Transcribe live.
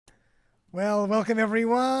Well, welcome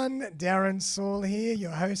everyone. Darren Saul here,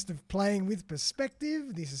 your host of Playing with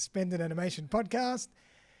Perspective, the Suspended Animation Podcast.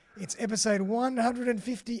 It's episode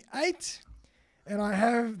 158, and I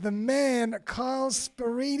have the man, Kyle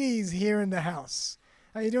Spirides, here in the house.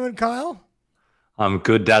 How you doing, Kyle? I'm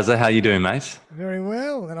good, Dazza. How you doing, mate? Very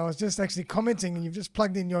well. And I was just actually commenting, and you've just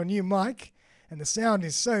plugged in your new mic, and the sound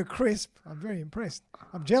is so crisp. I'm very impressed.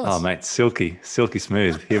 I'm jealous. Oh, mate, silky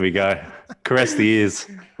smooth. Here we go. Caress the ears.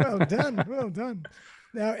 Well done, well done.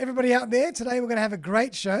 Now, everybody out there, today we're going to have a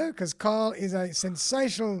great show because Kyle is a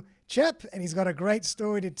sensational chap and he's got a great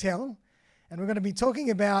story to tell. And we're going to be talking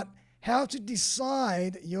about how to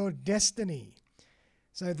decide your destiny.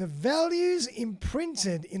 So the values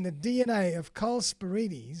imprinted in the DNA of Kyle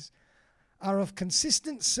Spirides are of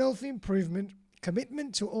consistent self-improvement,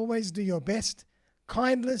 commitment to always do your best,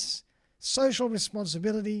 kindness, social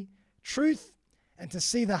responsibility, truth, and to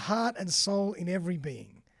see the heart and soul in every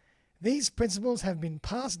being. These principles have been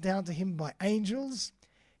passed down to him by angels.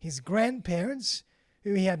 His grandparents,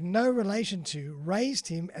 who he had no relation to, raised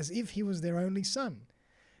him as if he was their only son.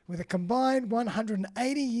 With a combined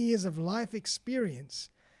 180 years of life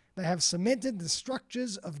experience, they have cemented the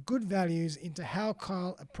structures of good values into how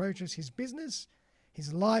Kyle approaches his business,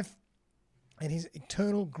 his life, and his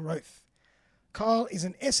eternal growth. Kyle is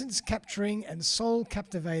an essence-capturing and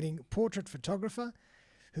soul-captivating portrait photographer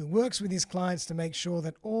who works with his clients to make sure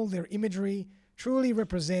that all their imagery truly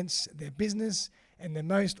represents their business and their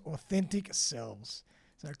most authentic selves.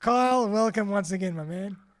 So, Kyle, welcome once again, my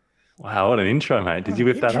man. Wow, what an intro, mate. Did you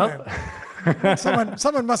whip that up?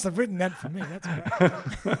 Someone must have written that for me. That's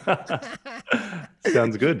right.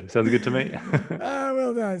 Sounds good to me.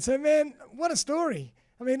 Well done. So, man, what a story.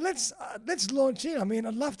 I mean, let's launch in. I mean,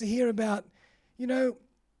 I'd love to hear about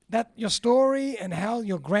that your story and how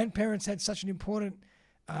your grandparents had such an important,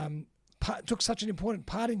 took such an important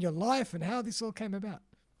part in your life and how this all came about.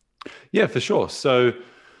 Yeah, for sure. So,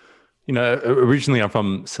 originally I'm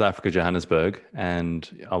from South Africa, Johannesburg,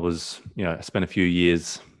 and I was, I spent a few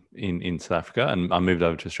years in South Africa and I moved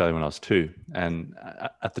over to Australia when I was 2. And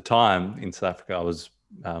at the time in South Africa, I was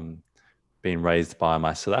being raised by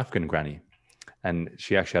my South African granny, and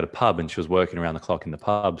she actually had a pub and she was working around the clock in the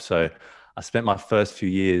pub. So I spent my first few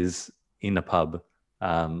years in the pub,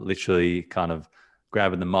 literally kind of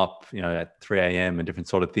grabbing the mop, at 3 a.m. and different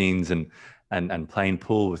sort of things, and playing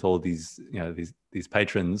pool with all these, these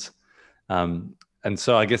patrons. And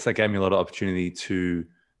so I guess that gave me a lot of opportunity to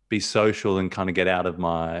be social and kind of get out of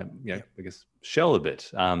my, I guess, shell a bit.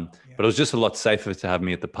 But it was just a lot safer to have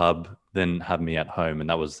me at the pub than have me at home. And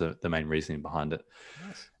that was the main reasoning behind it.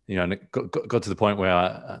 Nice. And it got to the point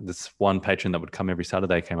where this one patron that would come every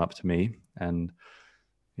Saturday came up to me, and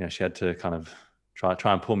she had to kind of try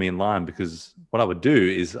and pull me in line, because what I would do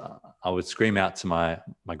is I would scream out to my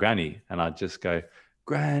granny, and I'd just go,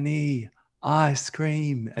 "Granny, ice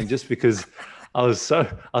cream!" And just because I was so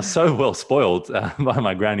well spoiled by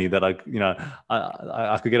my granny that I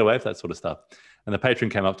could get away with that sort of stuff. And the patron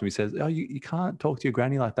came up to me and says, "Oh, you can't talk to your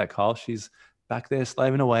granny like that, Kyle. She's back there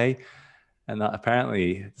slaving away." And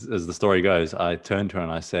apparently, as the story goes, I turned to her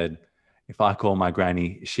and I said, "If I call my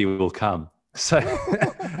granny, she will come." So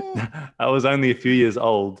I was only a few years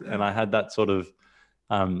old, and I had that sort of,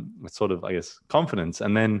 I guess, confidence.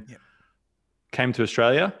 And then came to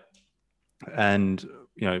Australia, and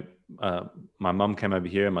my mum came over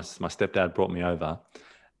here, and my stepdad brought me over,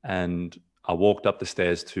 and I walked up the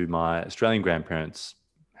stairs to my Australian grandparents'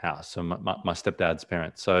 house, so my stepdad's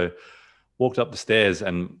parents. So walked up the stairs,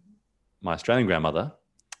 and my Australian grandmother,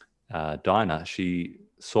 Dinah, she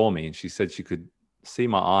saw me and she said she could see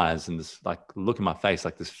my eyes and this look in my face,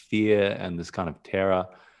 like this fear and this kind of terror,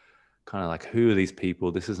 kind of like, who are these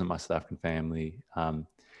people? This isn't my South African family. And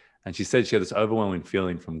she said she had this overwhelming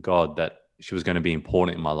feeling from God that she was going to be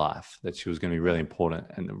important in my life, that she was going to be really important,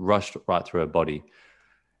 and it rushed right through her body.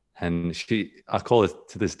 And I call her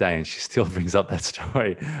to this day, and she still brings up that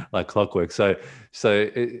story like clockwork. So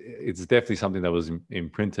it's definitely something that was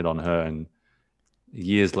imprinted on her. And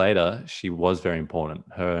years later, she was very important.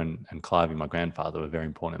 Her and Clive, my grandfather, were very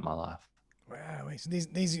important in my life. Wow. So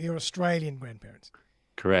these are your Australian grandparents?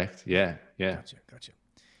 Correct. Yeah. Gotcha.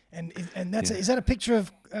 And is that a picture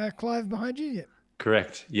of Clive behind you? Yeah.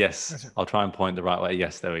 Correct. Yes. Gotcha. I'll try and point the right way.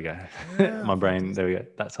 Yes. There we go. My brain. There we go.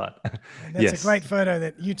 That side. And that's a great photo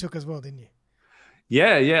that you took as well, didn't you?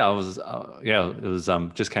 Yeah. I was. It was.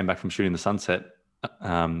 Just came back from shooting the sunset,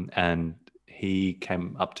 and he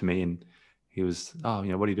came up to me and he was, "Oh,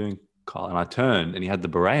 what are you doing, Kyle?" And I turned, and he had the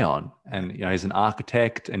beret on, and he's an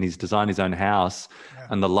architect, and he's designed his own house,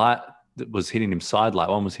 and the light that was hitting him side light.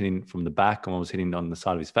 One was hitting from the back, and one was hitting on the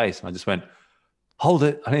side of his face, and I just went, hold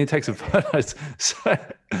it, I need to take some photos. So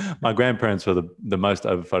my grandparents were the most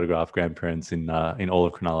over photographed grandparents in all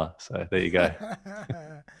of Cronulla. So there you go.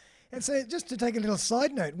 And so, just to take a little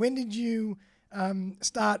side note, when did you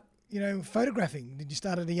start, photographing? Did you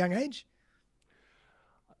start at a young age?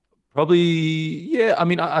 Probably, yeah. I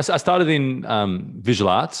mean, I started in visual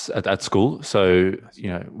arts at school. So,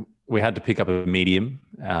 we had to pick up a medium.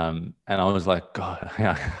 And I was like, God,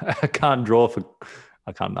 I can't draw for,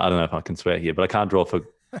 I don't know if I can swear here, but I can't draw for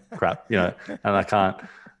crap, and I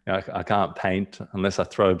can't paint unless I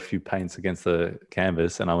throw a few paints against the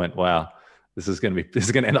canvas. And I went, wow, this is going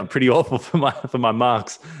to end up pretty awful for my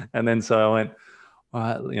marks. And then so I went, all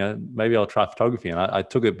right, maybe I'll try photography. And I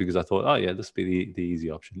took it because I thought, oh yeah, this would be the easy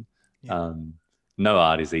option. Yeah. No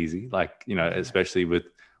art is easy, especially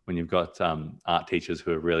when you've got art teachers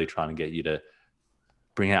who are really trying to get you to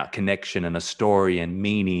bring out connection and a story and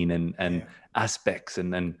meaning and aspects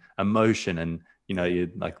and then emotion. And you're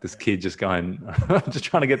like this kid just going, I'm just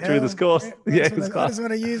trying to get through this course. I just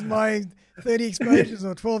want to use my 30 exposures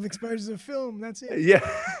or 12 exposures of film. That's it. Yeah,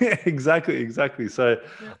 exactly. So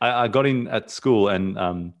I got in at school, and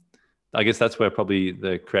I guess that's where probably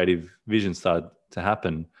the creative vision started to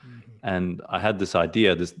happen. Mm-hmm. And I had this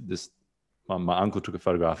idea, my uncle took a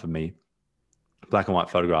photograph of me, black and white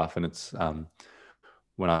photograph. And it's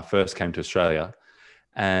when I first came to Australia,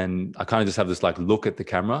 and I kind of just have this look at the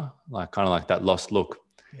camera, kind of like that lost look.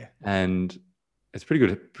 Yeah. And it's pretty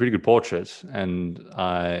good portrait. And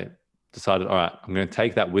I decided, all right, I'm going to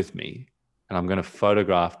take that with me, and I'm going to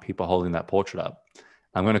photograph people holding that portrait up.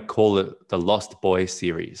 I'm going to call it the Lost Boy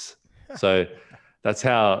series. So that's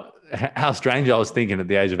how strange I was thinking at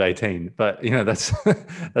the age of 18, but that's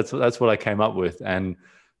what I came up with. And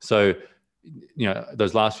so,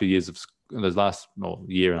 those last few years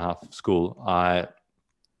year and a half of school, I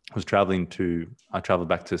traveled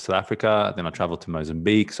back to South Africa, then I traveled to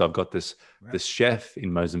Mozambique. So I've got this chef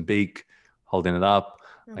in Mozambique holding it up.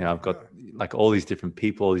 I've got all these different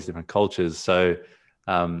people, all these different cultures. So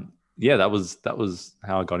that was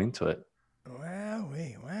how I got into it.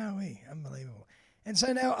 Wowee, unbelievable. And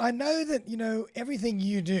so now I know that, everything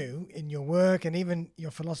you do in your work and even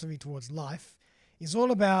your philosophy towards life is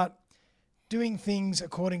all about doing things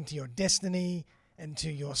according to your destiny and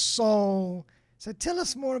to your soul. So tell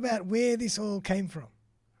us more about where this all came from.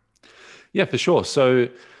 Yeah, for sure. So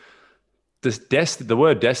the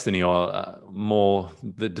word destiny, or more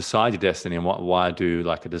the Decide Your Destiny, and why I do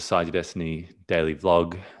a Decide Your Destiny daily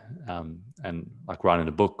vlog, and writing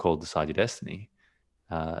a book called Decide Your Destiny,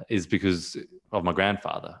 is because of my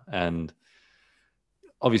grandfather. And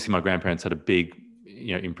obviously my grandparents had a big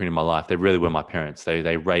imprint in my life. They really were my parents.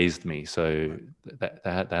 They raised me, so they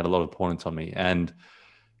had a lot of importance on me. And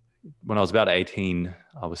when I was about 18,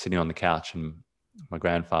 I was sitting on the couch, and my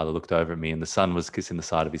grandfather looked over at me, and the sun was kissing the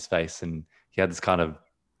side of his face, and he had this kind of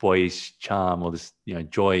boyish charm, or this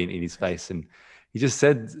joy in his face. And he just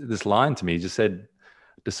said this line to me. He just said,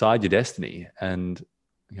 "Decide your destiny." And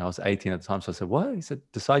I was 18 at the time, so I said, "What?" He said,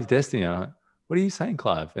 "Decide your destiny." And I went, "What are you saying,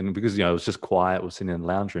 Clive?" And because it was just quiet, we're sitting in the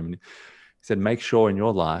lounge room, and he said, "Make sure in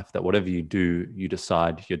your life that whatever you do, you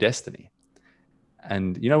decide your destiny."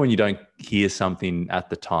 And when you don't hear something at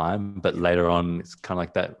the time, but later on, it's kind of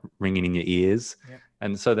like that ringing in your ears. Yeah.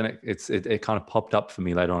 And so then it kind of popped up for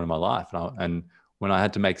me later on in my life. And when I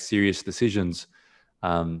had to make serious decisions,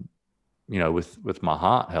 with my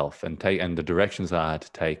heart health and the directions that I had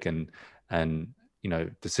to take, and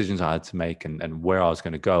decisions I had to make, and where I was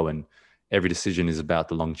going to go. And every decision is about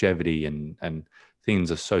the longevity, and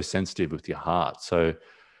things are so sensitive with your heart. So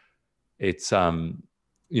it's,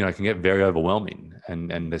 it can get very overwhelming,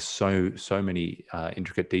 and there's so many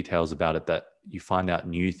intricate details about it that you find out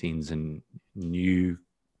new things and new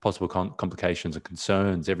possible complications and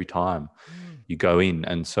concerns every time you go in.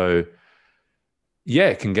 And so,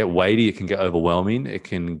 it can get weighty, it can get overwhelming, it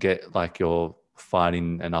can get like you're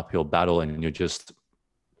fighting an uphill battle, and you're just,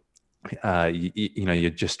 you're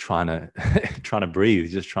just trying to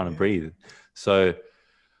breathe, So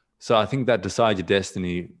I think that Decide Your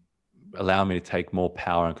Destiny allowed me to take more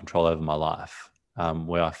power and control over my life,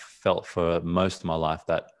 where I felt for most of my life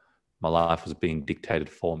that my life was being dictated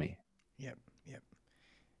for me. Yep.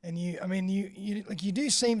 And you do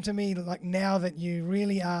seem to me like now that you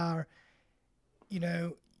really are, you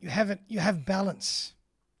have balance.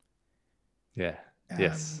 Yeah.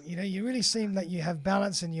 Yes. You really seem that you have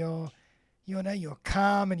balance, and you're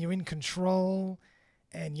calm, and you're in control,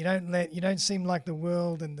 and you don't seem like the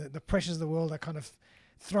world and the pressures of the world are kind of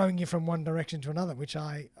throwing you from one direction to another, which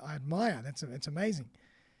I admire. It's amazing.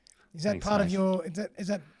 Is that Thanks, mate. is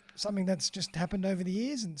that something that's just happened over the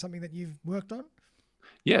years and something that you've worked on?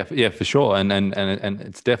 Yeah, for sure. And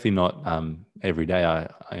it's definitely not every day.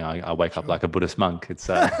 I wake up Sure. like a Buddhist monk. It's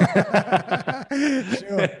Sure.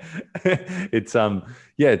 it's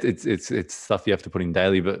yeah, it's stuff you have to put in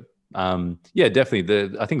daily. But yeah,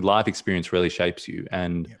 definitely. I think life experience really shapes you,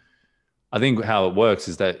 and Yep. I think how it works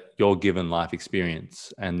is that you're given life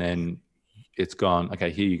experience, and Yep. then it's gone.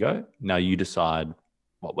 Okay, here you go. Now you decide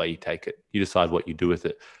what way you take it. You decide what you do with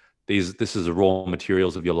it. This is the raw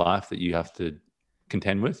materials of your life that you have to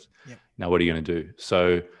contend with. Yep. Now, what are you going to do?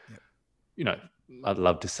 So, Yep. you know, I'd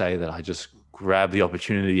love to say that I just grabbed the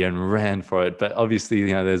opportunity and ran for it, but obviously,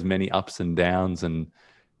 there's many ups and downs and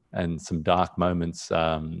some dark moments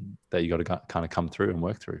that you got to kind of come through and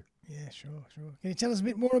work through. Yeah, sure, sure. Can you tell us a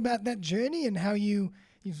bit more about that journey and how you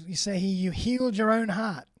say here you healed your own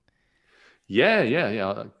heart? Yeah.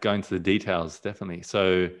 I'll go into the details definitely.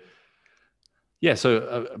 So, yeah,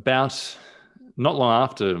 so about not long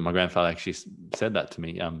after my grandfather actually said that to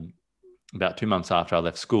me, about 2 months after I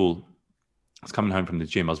left school, I was coming home from the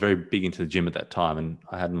gym. I was very big into the gym at that time, and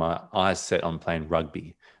I had my eyes set on playing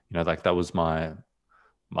rugby. Like that was my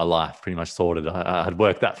life pretty much sorted. I'd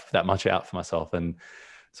worked that much out for myself, and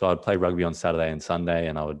so I'd play rugby on Saturday and Sunday,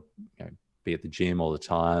 and I would be at the gym all the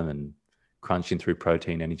time and crunching through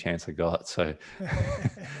protein any chance I got. So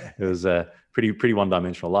it was a pretty one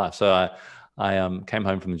dimensional life. So I came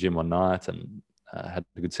home from the gym one night and had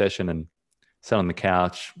a good session and sat on the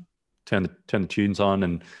couch, turned the tunes on,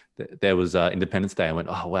 and there was Independence Day. I went,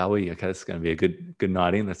 oh wow, okay, this is going to be a good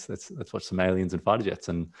night in. Let's watch some aliens and fighter jets.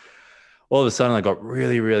 And all of a sudden, I got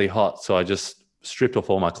really really hot. So I just stripped off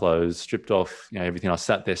all my clothes, stripped off everything. I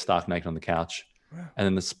sat there stark naked on the couch, Wow. and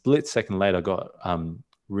then the split second later, I got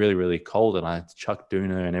really really cold, and I had to chuck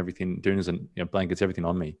doona and everything, doonas and blankets, everything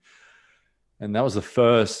on me. And that was the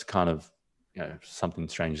first kind of something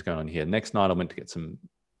strange is going on here. Next night, I went to get some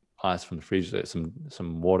ice from the fridge,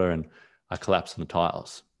 some water, and I collapsed on the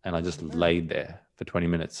tiles, and I just laid there for 20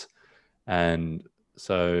 minutes. And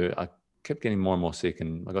so I kept getting more and more sick,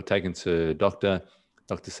 and I got taken to a doctor.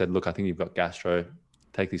 Doctor said, look, I think you've got gastro.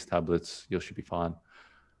 Take these tablets. You should be fine.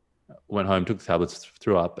 Went home, took the tablets,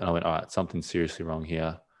 threw up, and I went, all right, something's seriously wrong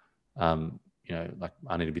here. Like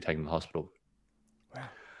I need to be taken to the hospital. Wow.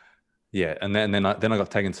 Yeah, and then I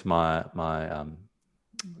got taken to my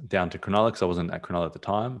down to Cronulla because I wasn't at Cronulla at the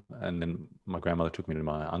time, and then my grandmother took me to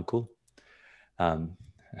my uncle. There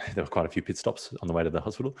were quite a few pit stops on the way to the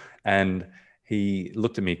hospital, and he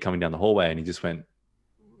looked at me coming down the hallway, and he just went,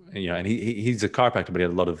 and he's a chiropractor, but he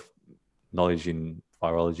had a lot of knowledge in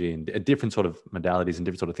virology and different sort of modalities and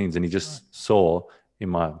different sort of things, and he just saw in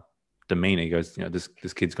my demeanor, he goes,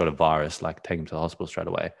 this kid's got a virus, like take him to the hospital straight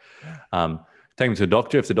away. Take him to a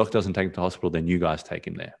doctor. If the doctor doesn't take him to the hospital, then you guys take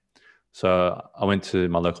him there. So I went to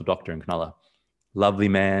my local doctor in Cronulla. Lovely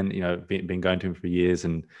man, been going to him for years,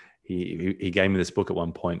 and he gave me this book at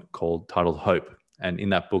one point titled Hope. And in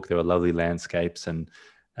that book, there were lovely landscapes and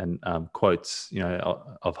quotes,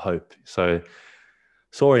 of hope. So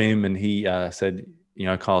saw him, and he said,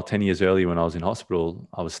 Kyle, 10 years earlier when I was in hospital,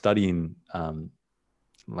 I was studying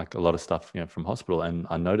like a lot of stuff, from hospital, and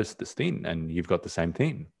I noticed this thing, and you've got the same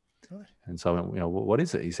thing. Good. And so I went, what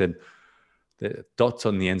is it? He said, the dots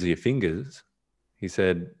on the ends of your fingers, he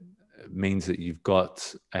said, means that you've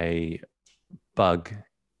got a bug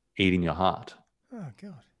eating your heart. Oh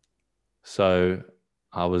God. So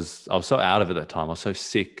I was so out of it at that time. I was so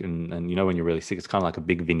sick, and when you're really sick, it's kind of like a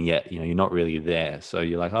big vignette. You're not really there, so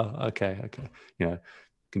you're like, oh, okay,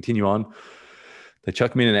 continue on. They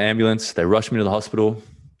chuck me in an ambulance. They rush me to the hospital.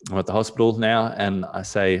 I'm at the hospital now, and I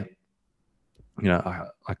say,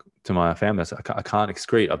 to my family, I say, I can't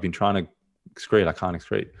excrete. I've been trying to excrete. I can't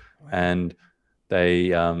excrete. Wow. And they,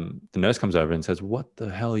 the nurse comes over and says, what the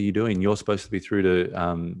hell are you doing? You're supposed to be through to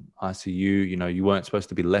ICU. You weren't supposed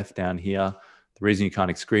to be left down here. The reason you can't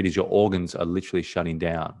excrete is your organs are literally shutting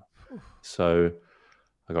down. So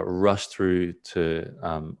I got rushed through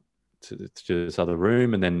to this other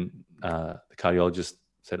room, and then the cardiologist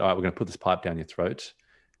said, all right, we're going to put this pipe down your throat,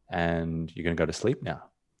 and you're going to go to sleep now.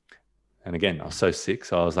 And again, I was so sick,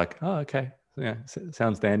 so I was like, oh, okay, yeah,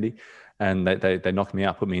 sounds dandy. And they knocked me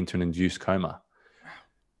out, put me into an induced coma.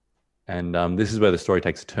 And this is where the story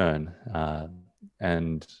takes a turn.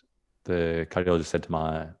 And the cardiologist said to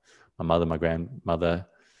my mother, my grandmother,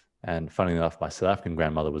 and funnily enough, my South African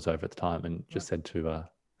grandmother was over at the time, and just said to,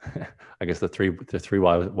 I guess the three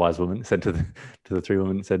wise women said to the three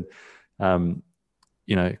women, said,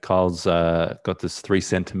 Kyle's got this 3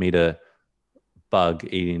 centimeter bug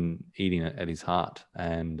eating it at his heart,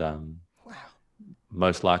 and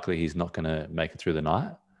most likely he's not going to make it through the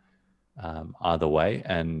night either way.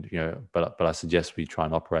 And but I suggest we try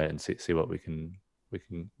and operate and see what we can we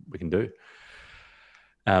can do.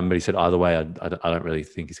 But he said, either way, I don't really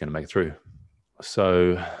think he's going to make it through.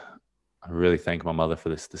 So I really thank my mother for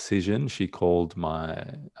this decision. She called my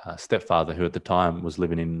stepfather, who at the time was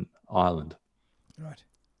living in Ireland. Right.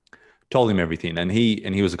 Told him everything, and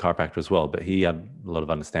he was a chiropractor as well, but he had a lot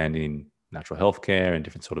of understanding in natural health care and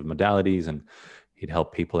different sort of modalities, and he'd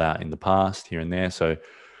helped people out in the past here and there. So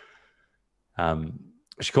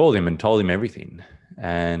she called him and told him everything.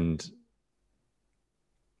 And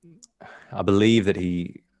I believe that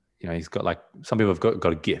he's got, like, some people have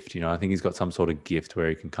got a gift, I think he's got some sort of gift where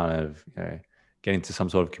he can kind of, get into some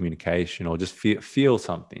sort of communication or just feel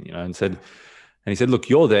something, and he said, look,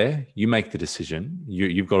 you're there, you make the decision.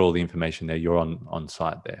 You've got all the information there. You're on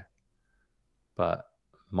site there. But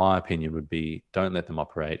my opinion would be, don't let them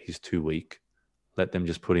operate. He's too weak. Let them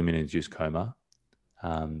just put him in an induced coma,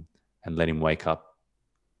 and let him wake up,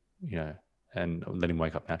 and let him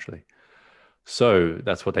wake up naturally. So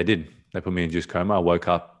that's what they did. They put me in induced coma. I woke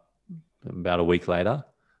up about a week later,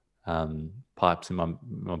 pipes in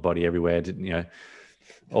my body everywhere,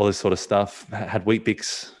 all this sort of stuff. Had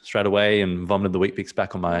Weet-Bix straight away and vomited the Weet-Bix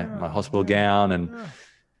back on my hospital gown. And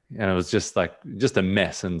it was just a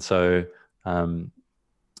mess. And so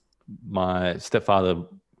my stepfather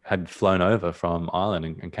had flown over from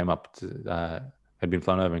Ireland and came up had been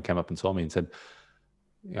flown over and came up and saw me and said,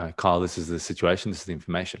 Kyle, this is the situation. This is the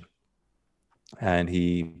information. And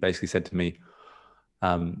he basically said to me,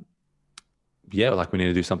 we need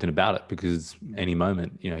to do something about it, because any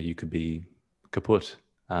moment, you could be kaput.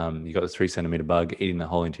 You got this 3 centimeter bug eating the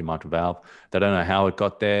hole into your mitral valve. They don't know how it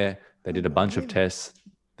got there. They did a bunch of tests.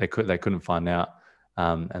 They couldn't find out.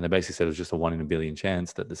 And they basically said it was just a 1 in a billion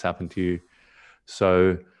chance that this happened to you.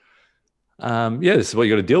 So, this is what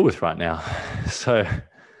you got to deal with right now. So,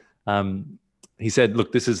 he said,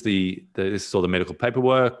 look, this is this is all the medical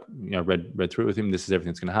paperwork, read through it with him. This is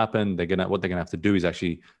everything that's going to happen. What they're going to have to do is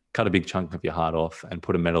actually cut a big chunk of your heart off and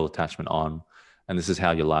put a metal attachment on. And this is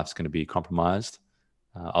how your life's going to be compromised.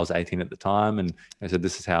 I was 18 at the time, and I said,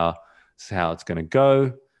 this is how it's going to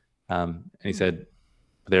go. And he said,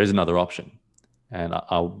 there is another option. And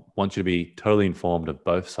I want you to be totally informed of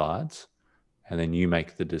both sides, and then you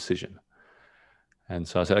make the decision. And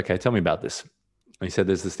so I said, okay, tell me about this. And he said,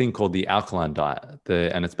 there's this thing called the alkaline diet,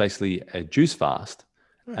 and it's basically a juice fast.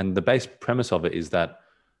 Right. And the base premise of it is that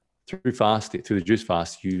through the juice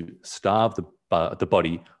fast, you starve the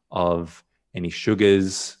body of any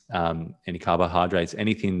sugars, any carbohydrates,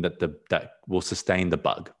 anything that will sustain the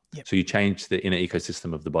bug. Yep. So you change the inner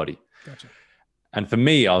ecosystem of the body. Gotcha. And for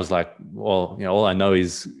me, I was like, well, all I know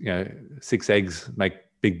is, 6 eggs make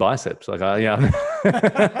big biceps. Like, That's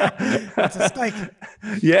a steak.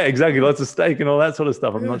 Yeah, exactly. Lots of steak and all that sort of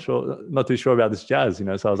stuff. I'm not too sure about this jazz, So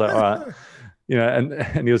I was like, all right,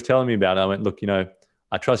 and he was telling me about it. I went, look,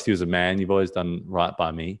 I trust you as a man. You've always done right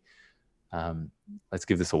by me. Let's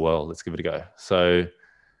give this a whirl. Let's give it a go. So,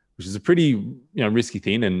 which is a pretty, risky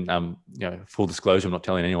thing. And, full disclosure, I'm not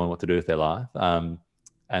telling anyone what to do with their life.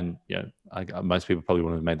 And, most people probably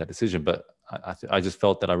wouldn't have made that decision, but I just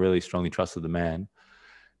felt that I really strongly trusted the man.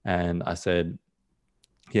 And I said,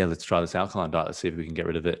 yeah, let's try this alkaline diet. Let's see if we can get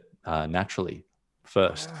rid of it naturally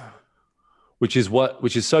first. Wow. Which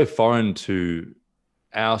is so foreign to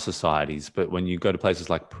our societies. But when you go to places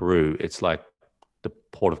like Peru, it's like the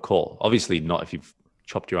port of call. Obviously not if you've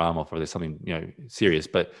chopped your arm off or there's something, serious,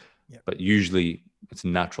 but usually it's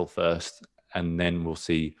natural first, and then we'll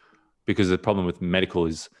see, because the problem with medical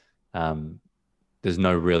is there's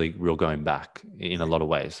no real going back in a lot of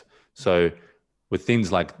ways. So with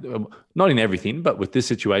things like, not in everything, but with this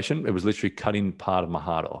situation, it was literally cutting part of my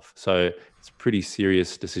heart off. So it's a pretty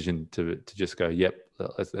serious decision to just go, yep,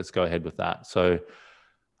 let's go ahead with that. So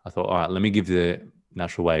I thought, all right, let me give the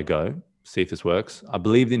natural way a go, see if this works. I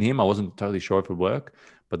believed in him. I wasn't totally sure if it would work,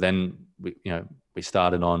 but then we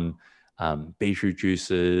started on beetroot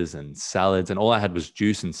juices and salads, and all I had was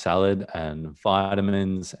juice and salad and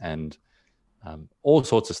vitamins and all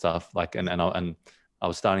sorts of stuff. I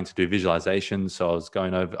was starting to do visualizations. So I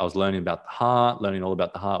was learning about the heart, learning all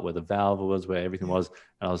about the heart, where the valve was, where everything was.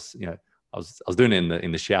 And I was doing it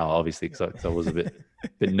in the shower, obviously, because I was a bit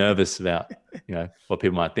nervous about, what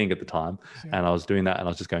people might think at the time. Sure. And I was doing that, and I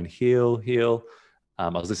was just going, heal. I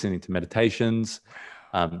was listening to meditations.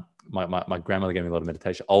 My grandmother gave me a lot of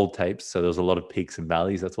meditation, old tapes. So there was a lot of peaks and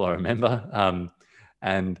valleys. That's all I remember.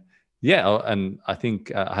 And I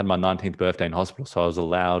think I had my 19th birthday in hospital. So I was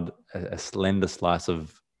allowed a slender slice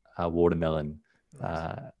of watermelon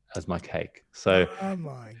as my cake. So, oh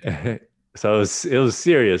my God. So it was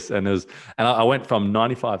serious. And I went from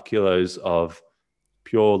 95 kilos of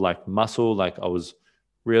pure muscle. I was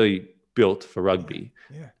really built for rugby.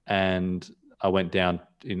 Yeah. And I went down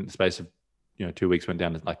in the space of 2 weeks, went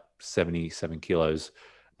down to like 77 kilos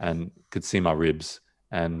and could see my ribs.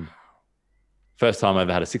 And first time I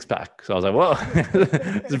ever had a six pack. So I was like, well,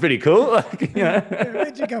 it's pretty cool. Like, Yeah,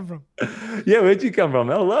 where'd you come from? Yeah, where'd you come from?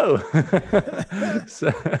 Hello.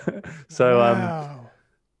 so Wow.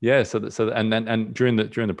 yeah, and during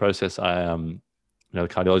the process, the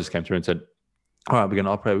cardiologist came through and said, all right, we're going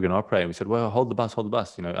to operate. And we said, well, hold the bus.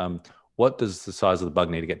 What does the size of the bug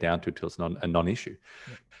need to get down to till it's not a non-issue?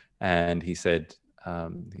 Yeah. And he said,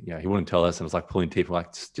 he wouldn't tell us, and it was like pulling teeth. We're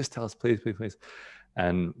like, just tell us, please.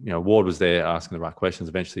 And Ward was there asking the right questions.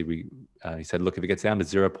 Eventually, he said, look, if it gets down to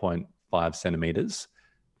 0.5 centimeters,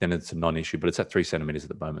 then it's a non-issue. But it's at 3 centimeters at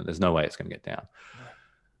the moment. There's no way it's going to get down. Right.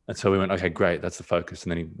 And so we went, okay, great, that's the focus.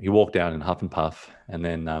 And then he walked down in huff and puff, and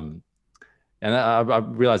then and I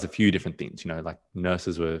realized a few different things. Like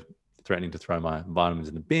nurses were threatening to throw my vitamins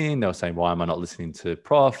in the bin. They were saying, why am I not listening to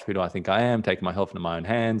Prof? Who do I think I am? Taking my health into my own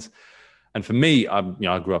hands. And for me,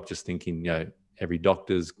 I grew up just thinking, every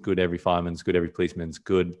doctor's good, every fireman's good, every policeman's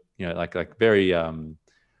good. Like very,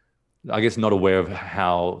 I guess, not aware of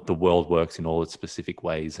how the world works in all its specific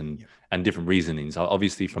ways and different reasonings.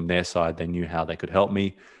 Obviously, from their side, they knew how they could help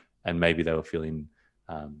me, and maybe they were feeling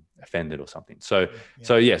offended or something. So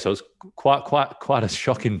it was quite a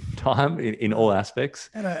shocking time in all aspects,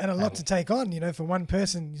 and a lot to take on. For one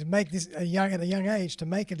person to make this at a young age to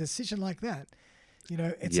make a decision like that.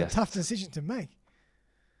 It's a tough decision to make.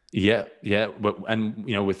 Yeah. And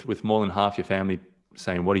with more than half your family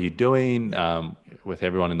saying, "What are you doing?" With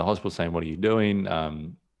everyone in the hospital saying, "What are you doing?"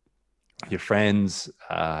 Your friends.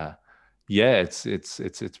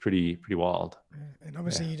 It's pretty wild. And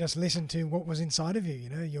obviously, you just listened to what was inside of you.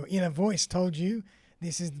 Your inner voice told you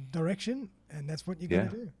this is the direction, and that's what you're going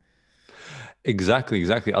to do.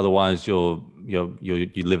 Exactly. Otherwise, you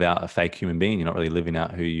live out a fake human being. You're not really living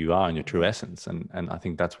out who you are in your true essence. And I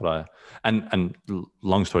think that's what and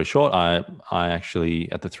long story short, I actually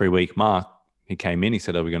at the 3-week mark, he came in. He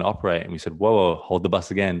said, "Are we going to operate?" And we said, "Whoa, hold the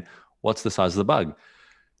bus again. What's the size of the bug?"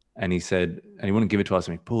 And he said, and he wouldn't give it to us.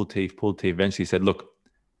 And we pulled teeth. Eventually he said, "Look,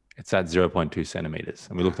 it's at 0.2 centimeters."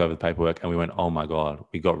 And we looked over the paperwork and we went, "Oh my God,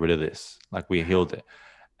 we got rid of this. Like we healed it."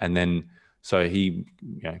 And then, so he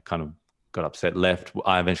kind of got upset, left.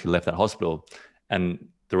 I eventually left that hospital, and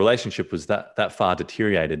the relationship was that far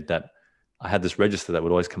deteriorated that I had this register that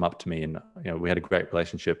would always come up to me, and we had a great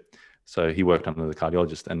relationship. So he worked under the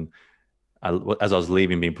cardiologist, and as I was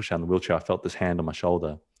leaving, being pushed out in the wheelchair, I felt this hand on my shoulder,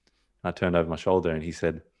 and I turned over my shoulder, and he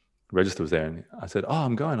said, the register was there, and I said, "Oh,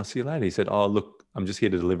 I'm going. I'll see you later." He said, "Oh, look, I'm just here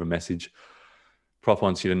to deliver a message. Prof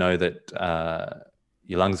wants you to know that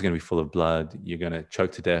your lungs are going to be full of blood. You're going to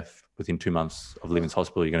choke to death within 2 months of leaving this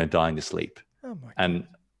hospital. You're going to die in your sleep." Oh my God. And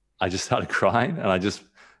I just started crying, and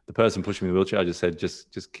the person pushing me in the wheelchair, I just said,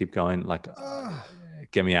 just keep going, like,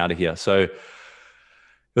 get me out of here. So it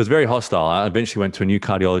was very hostile. I eventually went to a new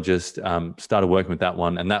cardiologist, started working with that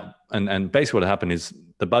one, and basically what happened is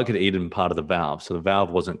the bug had eaten part of the valve, so the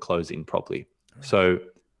valve wasn't closing properly. Right. So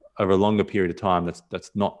over a longer period of time,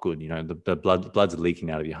 that's not good. The blood's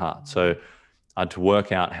leaking out of your heart. So I had to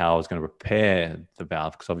work out how I was going to repair the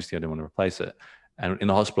valve, because obviously I didn't want to replace it. And in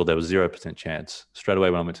the hospital, there was 0% chance. Straight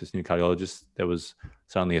away when I went to this new cardiologist, there was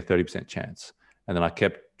suddenly a 30% chance. And then I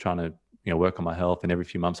kept trying to work on my health, and every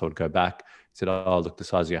few months I would go back. He said, "Oh, look, the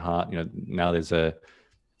size of your heart, now there's a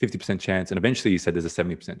 50% chance." And eventually he said there's a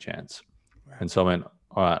 70% chance. Wow. And so I went,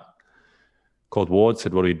 all right, called Ward,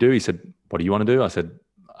 said, "What do we do?" He said, "What do you want to do?" I said,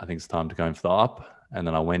 "I think it's time to go in for the op." And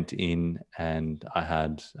then I went in and I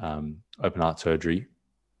had open heart surgery.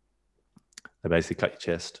 They basically cut your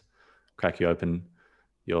chest, crack you open.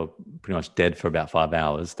 You're pretty much dead for about 5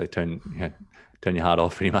 hours. They turn your heart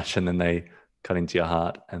off pretty much, and then they cut into your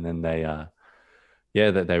heart, and then they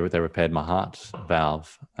repaired my heart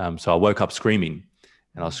valve. So I woke up screaming,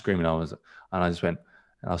 and I was screaming. I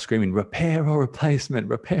was screaming, "Repair or replacement,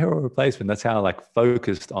 repair or replacement." That's how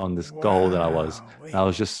focused on this goal that I was. And I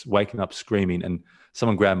was just waking up screaming, and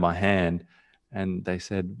someone grabbed my hand and they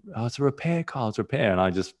said, "Oh, it's a repair, Kyle, it's a repair." And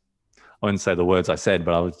I wouldn't say the words I said,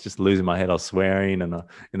 but I was just losing my head. I was swearing, and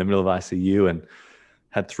in the middle of ICU, and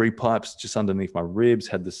had 3 pipes just underneath my ribs,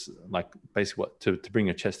 had this basically to bring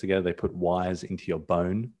your chest together, they put wires into your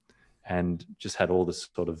bone, and just had all this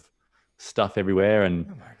sort of stuff everywhere. And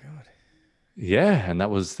oh my God. Yeah, and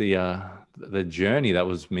that was the journey. That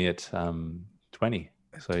was me at 20.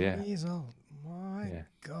 So 20 years old. My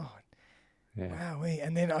God. Yeah. Wow.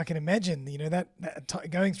 And then I can imagine, that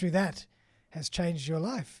going through that has changed your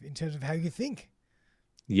life in terms of how you think.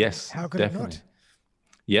 Yes. How could definitely. it not?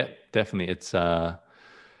 Yeah, definitely. It's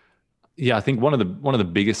Yeah, I think one of the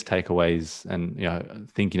biggest takeaways,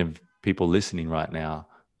 and thinking of people listening right now,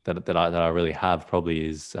 that I really have probably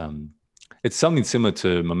is, it's something similar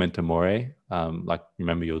to Memento Mori, like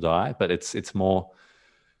remember you'll die, but it's more,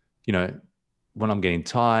 you know, when I'm getting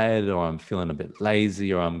tired or I'm feeling a bit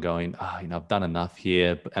lazy or I'm going, I've done enough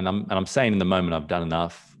here, and I'm saying in the moment I've done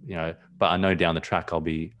enough, but I know down the track I'll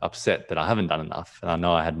be upset that I haven't done enough, and I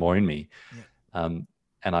know I had more in me. Yeah. Um,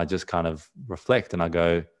 and I just kind of reflect and I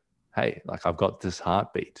go, hey, like I've got this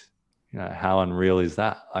heartbeat. How unreal is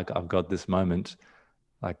that? Like I've got this moment.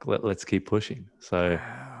 Like let's keep pushing. So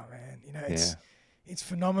Wow, man. yeah, It's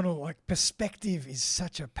phenomenal. Like perspective is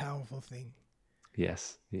such a powerful thing.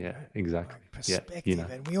 yes, yeah, Like exactly. Yeah, perspective,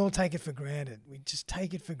 and we all take it for granted. We just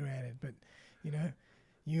take it for granted. But you know,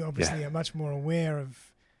 you yeah, obviously are much more aware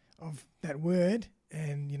of that word,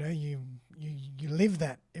 and you live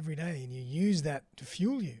that every day, and you use that to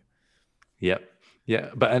fuel you. yeah, yeah.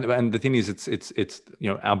 But and the thing is, it's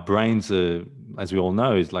our brains are, as we all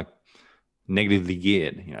know, is like negatively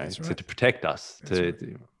geared. That's To, right. to protect us That's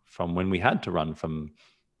right. from when we had to run from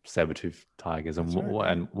saber-tooth tigers and That's right.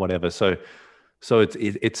 Yeah. and whatever. So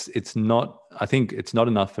it's not. I think it's not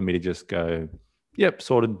enough for me to just go, yep,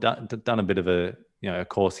 sort of done a bit of a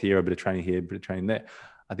course here, a bit of training here, a bit of training there.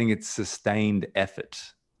 I think it's sustained effort,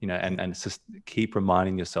 Yeah. and just keep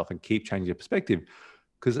reminding yourself and keep changing your perspective,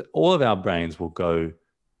 because all of our brains will go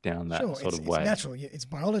down that Sure. sort It's of it's way. natural. It's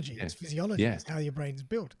biology. Yeah, It's physiology. yeah, It's how your brain's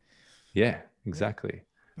built. yeah, Yeah. exactly.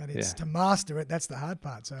 But it's Yeah. to master it. That's the hard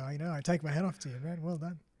part. So I take my hat off to you, man. Well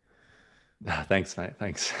done. Thanks, mate.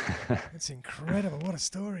 Thanks. That's incredible. What a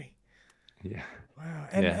story. Yeah, Wow.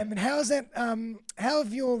 yeah. And how is that? How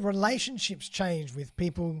have your relationships changed with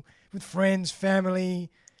people, with friends, family,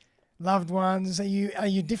 loved ones? Are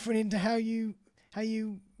you different into how you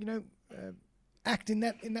act in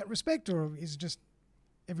that respect, or is it just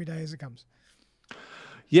every day as it comes?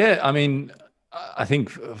 Yeah, I mean, I think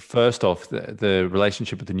first off, the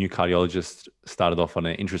relationship with the new cardiologist started off on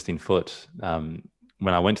an interesting foot.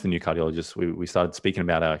 When I went to the new cardiologist, we started speaking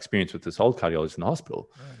about our experience with this old cardiologist in the hospital.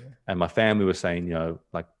 Right. Yeah. And my family was saying,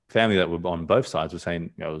 like family that were on both sides were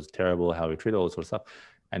saying, it was terrible how we treated all this sort of stuff.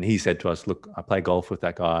 And he said to us, look, I play golf with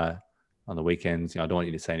that guy on the weekends. I don't want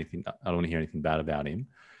you to say anything. I don't want to hear anything bad about him.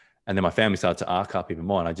 And then my family started to arc up even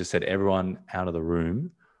more. And I just said, everyone out of the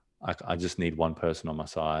room. I just need one person on my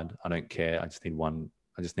side. I don't care. I just need one.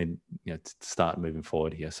 I just need, to start moving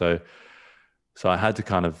forward here. So I had to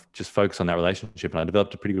kind of just focus on that relationship, and I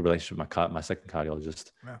developed a pretty good relationship with my second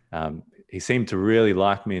cardiologist. Wow. He seemed to really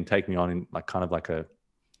like me and take me on in like kind of like it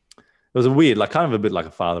was a weird, like kind of a bit like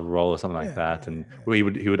a father role or something like Yeah. that. Yeah. And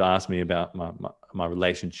Yeah. he would ask me about my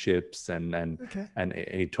relationships Okay. and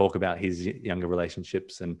he'd talk about his younger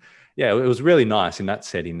relationships. And yeah, it was really nice in that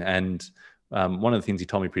setting. And one of the things he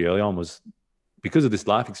told me pretty early on was, because of this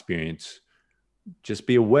life experience, just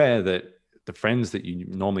be aware that the friends that you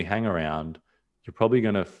normally hang around, you're probably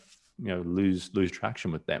going to, lose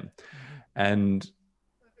traction with them. Mm-hmm. And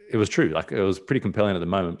it was true. Like it was pretty compelling at the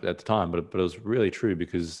moment, at the time, but it was really true,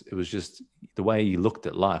 because it was just the way you looked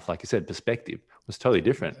at life. Like you said, perspective was totally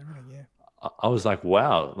different. Everything. Yeah. I was like,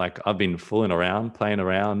 wow, like I've been fooling around, playing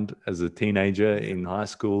around as a teenager Yeah. in high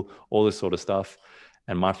school, all this sort of stuff.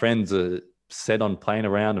 And my friends are set on playing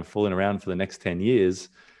around and fooling around for the next 10 years.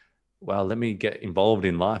 Well, let me get involved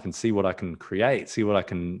in life and see what I can create, see what I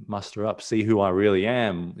can muster up, see who I really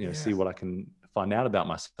am, Yeah. see what I can find out about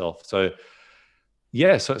myself. So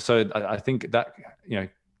yeah, so I think that,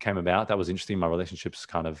 came about. That was interesting. My relationships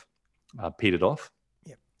kind of petered off.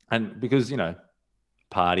 Yep. And because,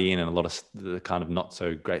 partying and a lot of the kind of not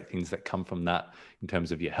so great things that come from that in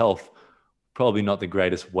terms of your health, probably not the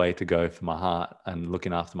greatest way to go for my heart and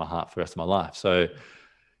looking after my heart for the rest of my life. So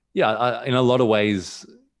yeah, in a lot of ways,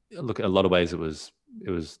 it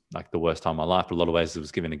was like the worst time of my life, but a lot of ways it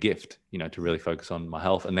was given a gift, to really focus on my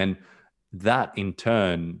health. And then that in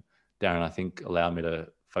turn, Darren, I think allowed me to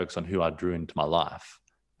focus on who I drew into my life,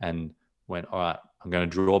 and went, all right, I'm going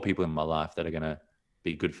to draw people in my life that are going to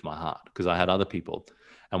be good for my heart, because I had other people.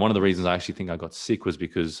 And one of the reasons I actually think I got sick was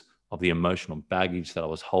because of the emotional baggage that I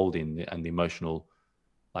was holding, and the emotional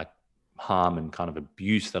like harm and kind of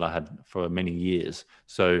abuse that I had for many years.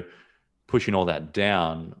 So pushing all that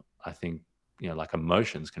down, I think, like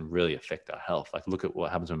emotions can really affect our health. Like look at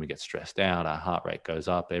what happens when we get stressed out, our heart rate goes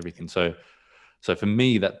up, everything. So for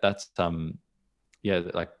me, that's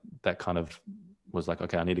like that kind of was like,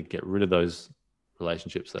 okay, I need to get rid of those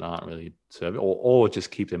relationships that aren't really serving, or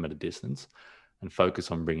just keep them at a distance and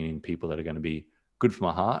focus on bringing in people that are going to be good for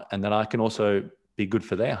my heart, and that I can also be good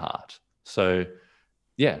for their heart. So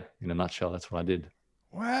yeah, in a nutshell, that's what I did.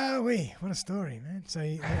 Wowee, what a story, man. So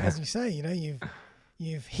as you say,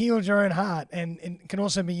 you've healed your own heart, and it can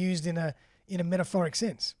also be used in a metaphoric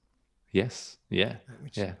sense. Yes. Yeah.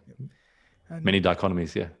 Which, Yeah. and, Many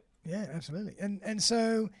dichotomies. Yeah. yeah, absolutely. And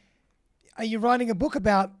so, are you writing a book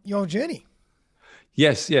about your journey?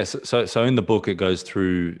 Yes. Yes. So in the book, it goes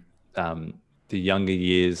through the younger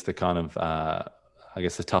years, the kind of, I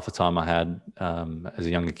guess, the tougher time I had as a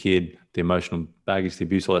younger kid, the emotional baggage, the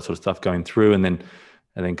abuse, all that sort of stuff going through, and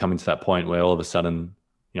then coming to that point where all of a sudden,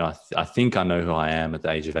 I think I know who I am at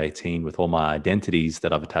the age of 18 with all my identities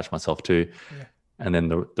that I've attached myself to, Yeah. and then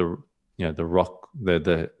the rock,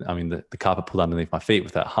 the carpet pulled underneath my feet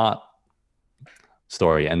with that heart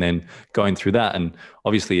story, and then going through that. And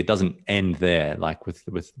obviously it doesn't end there, like with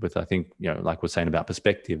I think, like we're saying about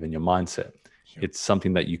perspective and your mindset. Sure. It's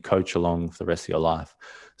something that you coach along for the rest of your life.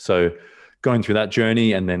 So going through that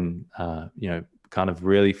journey, and then kind of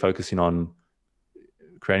really focusing on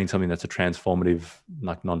creating something that's a transformative,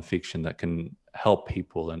 like nonfiction, that can help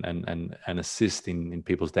people and assist in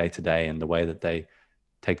people's day-to-day and the way that they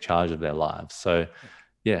take charge of their lives. So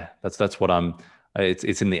yeah, that's what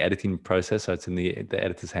it's in the editing process, so it's in the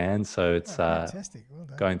editor's hands. So it's fantastic. Well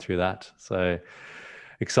done. going through that. So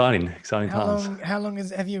exciting times. How long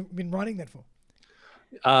have you been writing that for?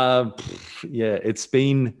 Yeah, it's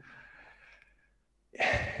been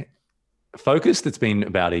focused. It's been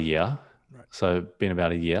about a year. Right. So been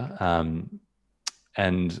about a year,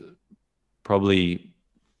 and probably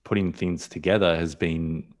putting things together has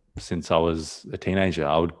been since I was a teenager.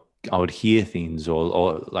 I would hear things,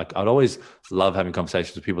 or like I'd always love having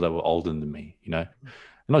conversations with people that were older than me,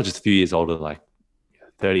 not just a few years older, like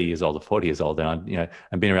 30 years older, 40 years older,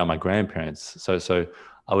 and being around my grandparents. So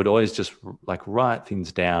I would always just like write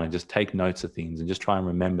things down and just take notes of things and just try and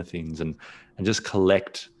remember things and just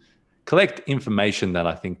collect information that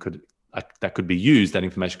I think could be used. That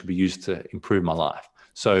information could be used to improve my life.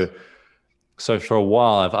 So for a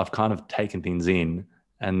while, I've kind of taken things in,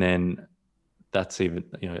 and then that's even,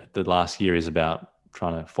 the last year is about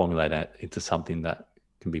trying to formulate that into something that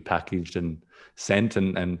can be packaged and sent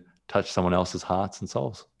and touch someone else's hearts and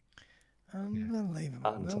souls.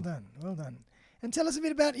 Unbelievable. Well done. And tell us a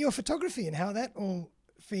bit about your photography and how that all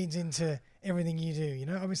feeds into everything you do.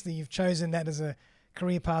 Obviously you've chosen that as a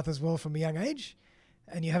career path as well from a young age,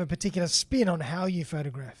 and you have a particular spin on how you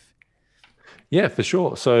photograph. Yeah, for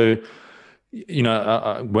sure. So,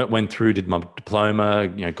 I went through, did my diploma,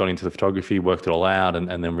 got into the photography, worked it all out, and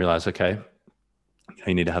then realized, okay,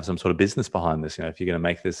 you need to have some sort of business behind this, if you're going to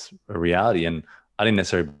make this a reality. And I didn't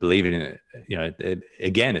necessarily believe in it.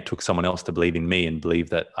 It took someone else to believe in me and believe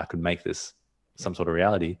that I could make this some sort of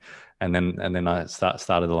reality. And then I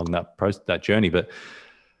started along that journey. But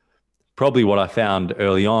probably what I found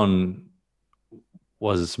early on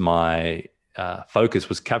was my focus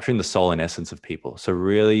was capturing the soul and essence of people. So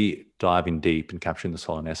really diving deep and capturing the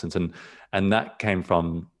soul and essence. And that came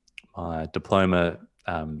from my diploma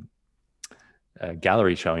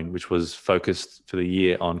gallery showing, which was focused for the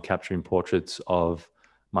year on capturing portraits of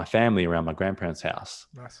my family around my grandparents' house.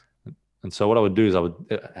 Nice. And so what I would do is I would,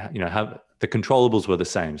 have the controllables were the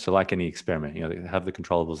same. So like any experiment, have the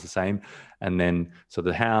controllables the same. And then, so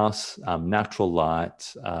the house, natural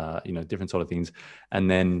light, different sort of things.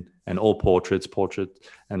 And all portrait.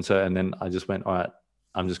 And then I just went, all right,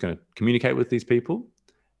 I'm just going to communicate with these people.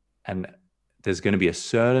 And there's going to be a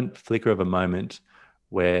certain flicker of a moment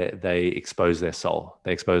where they expose their soul.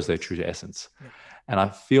 They expose their true essence. Yeah. And I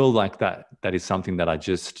feel like that is something that I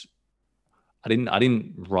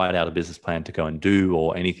didn't write out a business plan to go and do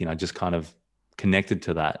or anything. I just kind of connected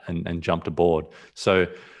to that and jumped aboard. So,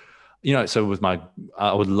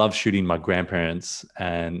 I would love shooting my grandparents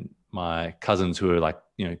and my cousins who are like,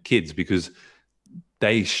 kids, because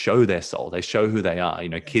they show their soul. They show who they are.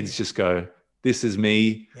 Kids just go, this is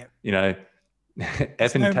me,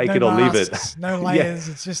 effing take it or leave it. No layers.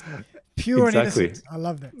 Yeah. It's just pure and innocent. I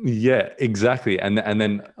love that. Yeah, exactly. And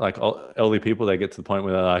then like elderly people, they get to the point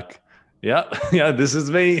where they're like, yeah, this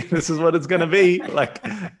is me. This is what it's going to be like,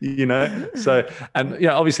 so, and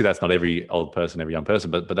obviously that's not every old person, every young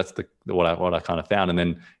person, but that's what I kind of found. And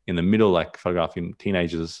then in the middle, like photographing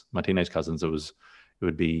teenagers, my teenage cousins, it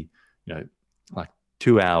would be, like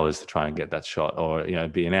 2 hours to try and get that shot, or,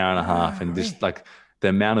 be an hour and a half. And just like the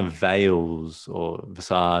amount of veils or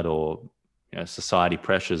facade or, society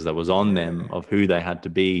pressures that was on them of who they had to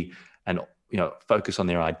be, and, focus on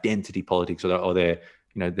their identity politics or their,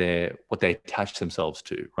 what they attach themselves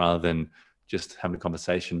to, rather than just having a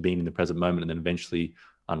conversation, being in the present moment, and then eventually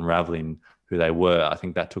unraveling who they were. I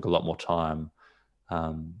think that took a lot more time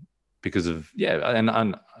because of,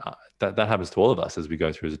 and that happens to all of us as we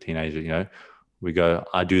go through as a teenager. We go,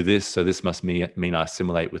 I do this, so this must mean I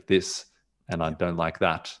assimilate with this, and I don't like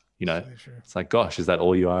that. So true. It's like, gosh, is that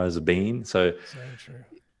all you are as a being? So So true.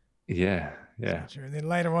 yeah, So yeah, true. And then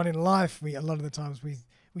later on in life, a lot of the times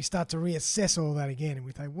we start to reassess all that again, and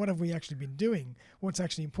we think, what have we actually been doing? What's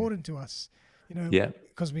actually important to us? yeah,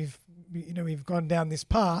 Because we've gone down this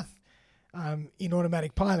path in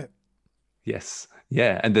automatic pilot. yes,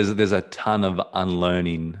 yeah. And there's a ton of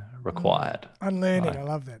unlearning required. Unlearning. Right. I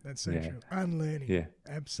love that. That's so Yeah. true. Unlearning. Yeah,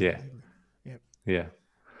 yeah, Absolutely. Yep. yeah.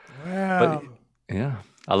 Wow. But yeah,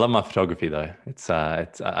 I love my photography though. It's I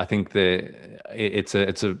think it's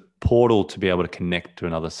a portal to be able to connect to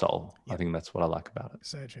another soul. I Yep. think that's what I like about it.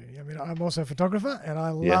 So true. I mean, I'm also a photographer,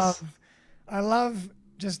 and Yes. I love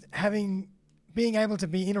just being able to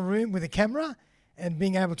be in a room with a camera and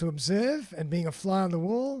being able to observe and being a fly on the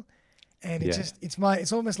wall. And Yeah.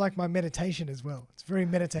 it's almost like my meditation as well. It's very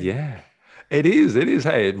meditative. Yeah. It is. It is.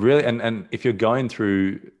 Hey, it really and if you're going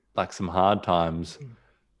through like some hard times,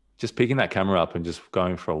 just picking that camera up and just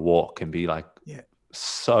going for a walk can be like Yeah.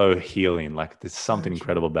 so healing. Like there's something true.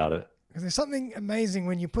 incredible about it. Because there's something amazing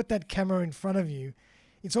when you put that camera in front of you.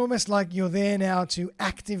 It's almost like you're there now to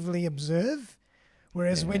actively observe.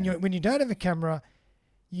 Whereas when you don't have a camera,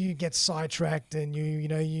 you get sidetracked and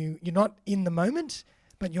you're not in the moment.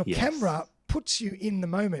 But your Yes. camera puts you in the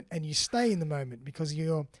moment, and you stay in the moment because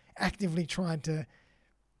you're actively trying to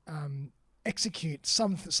execute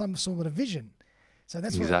some sort of vision. So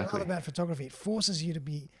that's what I Exactly. love about photography. It forces you to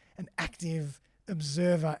be an active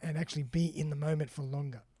observer and actually be in the moment for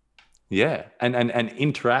longer. Yeah. And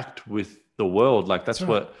interact with the world. Like that's That's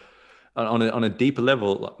right. what on a deeper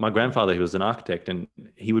level, like my grandfather, he was an architect, and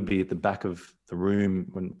he would be at the back of the room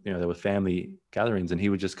when there were family gatherings, and he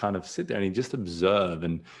would just kind of sit there and he'd just observe,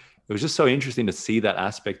 and it was just so interesting to see that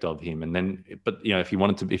aspect of him. And then, but if he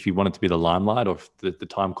wanted to be the limelight, or if the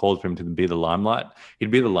time called for him to be the limelight,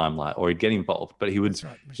 he'd be the limelight, or he'd get involved. But he would That's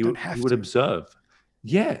right. But he you would don't have he would to. observe.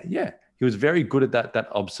 Yeah, yeah. He was very good at that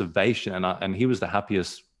observation, and he was the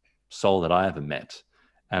happiest soul that I ever met.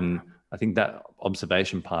 And I think that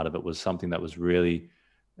observation part of it was something that was really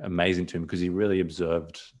amazing to him, because he really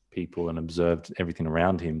observed people and observed everything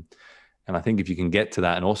around him. And I think if you can get to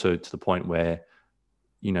that, and also to the point where,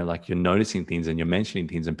 like you're noticing things and you're mentioning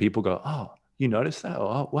things and people go, oh, you noticed that?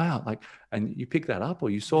 Oh, wow. Like, and you picked that up,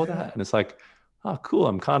 or you saw that. And it's like, oh, cool.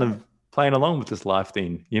 I'm kind of playing along with this life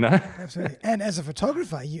thing, Absolutely. And as a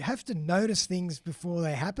photographer, you have to notice things before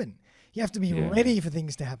they happen. You have to be ready for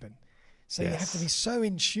things to happen. So you have to be so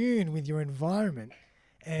in tune with your environment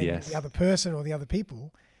and the other person or the other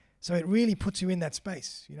people. So it really puts you in that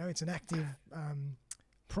space. It's an active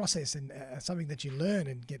process and something that you learn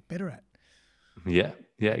and get better at. Yeah,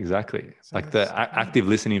 exactly. So like the active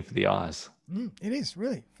listening for the eyes. It is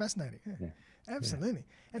really fascinating. Yeah. Absolutely.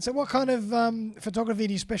 And so what kind of photography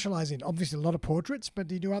do you specialize in? Obviously a lot of portraits, but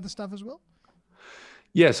do you do other stuff as well?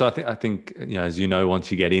 Yeah, so I think as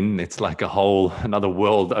once you get in, it's like another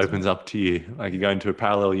world opens up to you. Like you go into a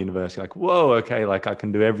parallel universe, you're like, whoa, okay, like I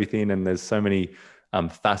can do everything, and there's so many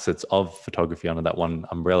facets of photography under that one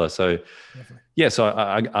umbrella. So Definitely. so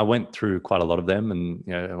I went through quite a lot of them, and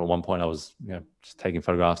at one point I was just taking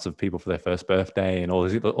photographs of people for their first birthday and all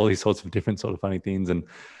these sorts of different sort of funny things, and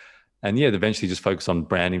eventually just focus on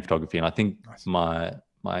branding photography. And I think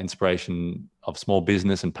my inspiration of small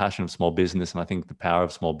business and passion of small business, and I think the power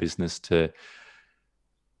of small business to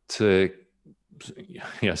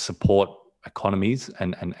support economies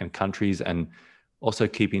and countries, and also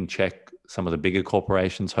keep in check some of the bigger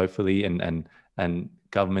corporations, hopefully, and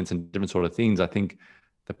governments and different sort of things. I think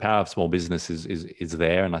the power of small business is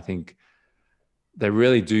there, and I think they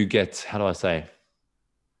really do get, how do I say,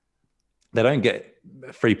 they don't get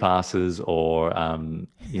free passes, or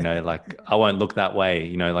like I won't look that way.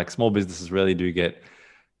 Like small businesses really do get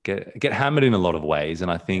hammered in a lot of ways, and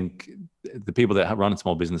I think the people that run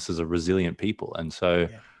small businesses are resilient people, and so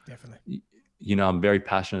definitely. I'm very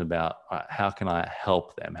passionate about how can I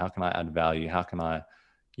help them, how can I add value, how can I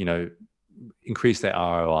increase their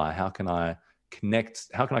ROI, how can I connect,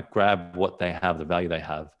 how can I grab what they have, the value they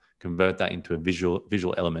have, convert that into a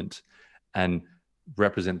visual element, and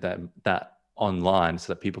represent that online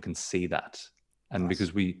so that people can see that. And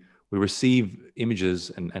because we receive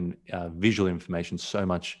images and visual information so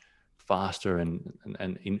much faster and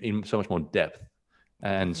in so much more depth.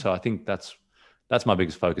 And so I think that's my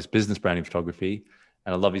biggest focus, business branding photography.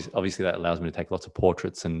 And I love, obviously that allows me to take lots of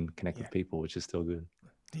portraits and connect with people, which is still good.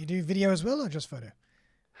 Do you do video as well, or just photo?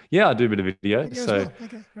 Yeah, I do a bit of video. Video as well.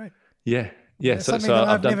 Okay, great. Yeah. That's something that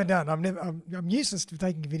I've never done. I'm useless to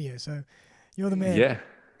taking video, so you're the man. Yeah.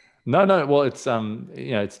 No. Well, it's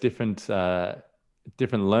it's different.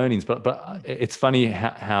 different learnings, but it's funny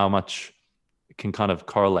how much it can kind of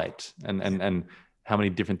correlate and how many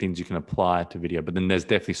different things you can apply to video. But then there's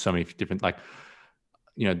definitely so many different, like,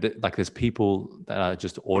 like there's people that are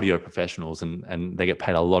just audio professionals and they get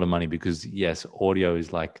paid a lot of money because yes, audio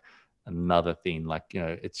is like another thing. Like,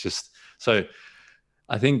 it's just, so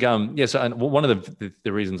I think, so and one of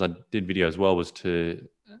the reasons I did video as well was to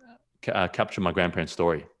capture my grandparents'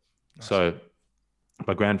 story. Nice. So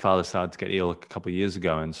my grandfather started to get ill a couple of years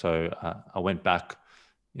ago. And so I went back,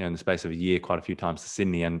 in the space of a year, quite a few times to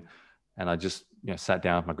Sydney, and I just, sat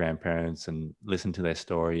down with my grandparents and listened to their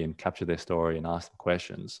story and captured their story and asked them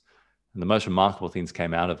questions. And the most remarkable things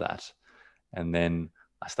came out of that. And then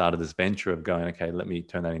I started this venture of going, okay, let me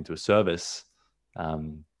turn that into a service.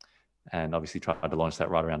 And obviously tried to launch that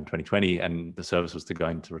right around 2020. And the service was to go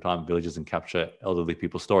into retirement villages and capture elderly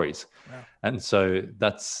people's stories. Wow. And so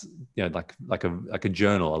that's, like a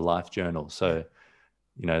journal, a life journal. So,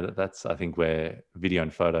 that's, I think, where video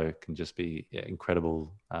and photo can just be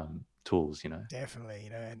incredible tools, Definitely,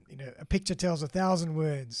 and a picture tells 1,000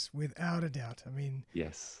 words without a doubt. I mean,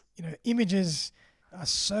 yes, images are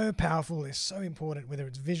so powerful. They're so important, whether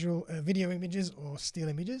it's video images or still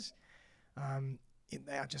images.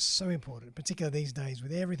 They are just so important, particularly these days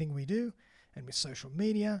with everything we do and with social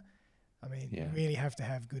media. I mean, you really have to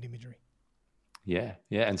have good imagery. Yeah,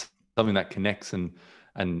 and something that connects and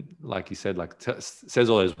like you said, like says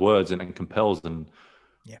all those words and compels. And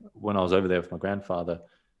when I was over there with my grandfather,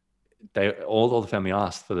 all the family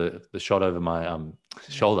asked for the shot over my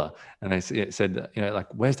shoulder, and they said, like,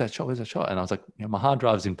 where's that shot? And I was like, my hard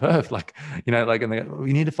drive's in Perth, like, and they go,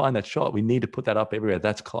 we need to find that shot. We need to put that up everywhere.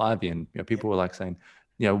 That's Clive. And people were like saying,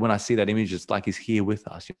 when I see that image, it's like he's here with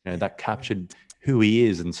us. That captured who he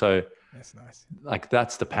is, and so that's nice. Like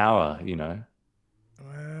that's the power, Well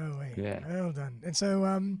done. And so,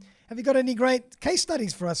 have you got any great case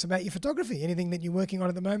studies for us about your photography? Anything that you're working on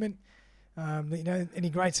at the moment? Any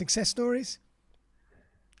great success stories?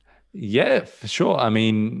 Yeah, for sure. I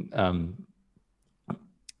mean,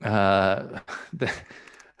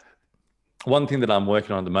 one thing that I'm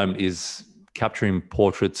working on at the moment is capturing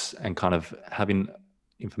portraits and kind of having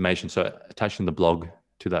information. So attaching the blog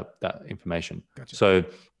to that information. Gotcha. So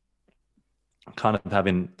kind of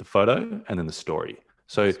having the photo and then the story.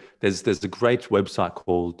 So there's a great website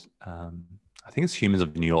called, I think it's Humans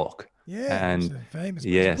of New York. Yeah, and it's a famous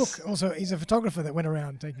yes. book. Also, he's a photographer that went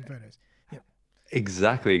around taking photos. Yep.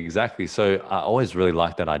 Exactly. So I always really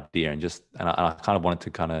liked that idea, and I kind of wanted to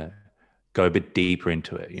kind of go a bit deeper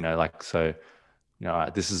into it.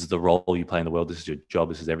 This is the role you play in the world. This is your job.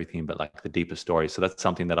 This is everything, but like the deeper story. So that's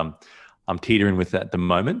something that I'm teetering with at the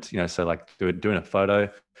moment. So like doing a photo,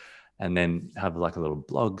 and then have like a little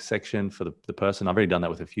blog section for the person. I've already done that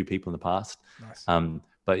with a few people in the past. Nice.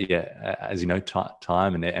 But yeah, as you know,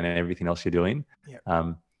 time and everything else you're doing. Yep.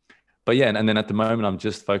 But yeah, and then at the moment, I'm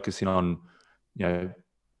just focusing on,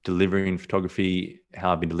 delivering photography,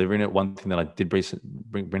 how I've been delivering it. One thing that I did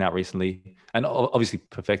bring out recently, and obviously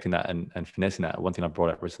perfecting that and finessing that. One thing I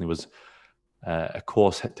brought out recently was a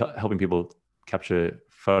course helping people capture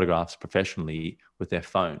photographs professionally with their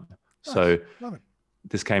phone. Nice. So Love it.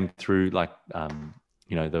 This came through like,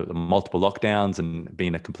 the multiple lockdowns and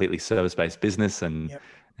being a completely service-based business and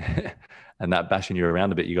and that bashing you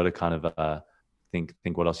around a bit. You got to kind of think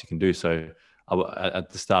what else you can do. So at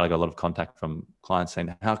the start, I got a lot of contact from clients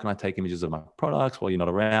saying, how can I take images of my products while you're not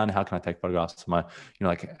around? How can I take photographs of my,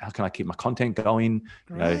 like, how can I keep my content going?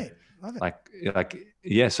 Great. Love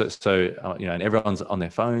it. So and everyone's on their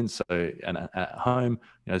phones. So, and at home,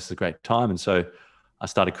 this is a great time. And so I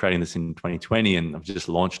started creating this in 2020 and I've just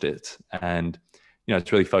launched it. And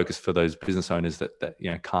it's really focused for those business owners that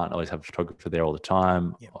can't always have a photographer there all the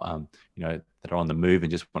time, that are on the move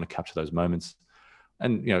and just want to capture those moments.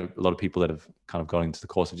 And, a lot of people that have kind of gone into the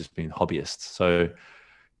course have just been hobbyists. So,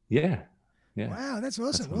 yeah. Wow, that's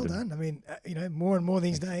awesome. Well done. I mean, more and more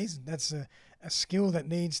these days, that's a skill that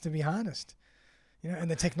needs to be harnessed. And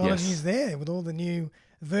the technology is there with all the new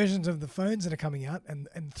versions of the phones that are coming out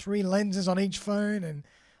and 3 lenses on each phone. And,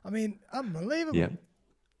 I mean, unbelievable. Yeah.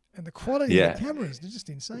 And the quality of the cameras, they're just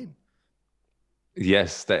insane.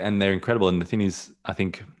 Yes, and they're incredible. And the thing is, I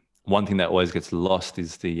think one thing that always gets lost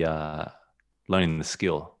is the learning the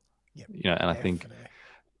skill. Yep, and definitely. I think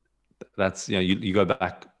that's, you go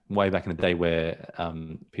back way back in the day where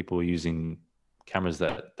people were using cameras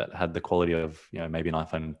that had the quality of, maybe an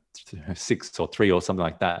iPhone 6 or 3 or something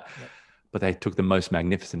like that. Yep. But they took the most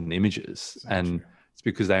magnificent images. True. It's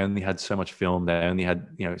because they only had so much film. They only had,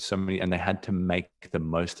 so many, and they had to make the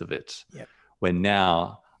most of it. Yep. Where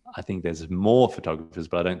now I think there's more photographers,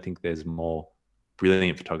 but I don't think there's more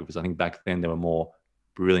brilliant photographers. I think back then there were more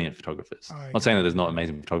brilliant photographers. Not saying that there's not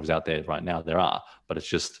amazing photographers out there right now. There are, but it's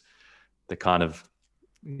just the kind of,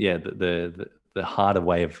 the harder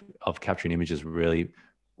way of capturing images really,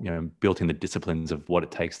 built in the disciplines of what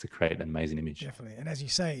it takes to create an amazing image. Definitely. And as you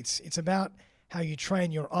say, it's about how you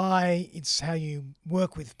train your eye. It's how you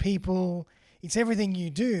work with people. It's everything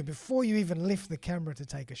you do before you even lift the camera to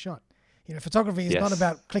take a shot. Photography is not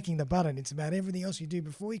about clicking the button. It's about everything else you do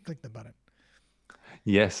before you click the button.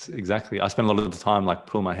 Yes, exactly. I spend a lot of the time like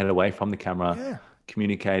pulling my head away from the camera,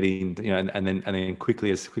 communicating, and then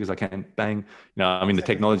quickly as I can, bang. The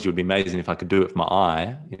technology would be amazing if I could do it with my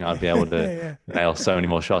eye. I'd be able to nail so many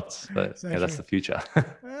more shots. But that's the future.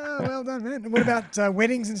 Oh, well done, man. And what about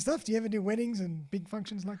weddings and stuff? Do you ever do weddings and big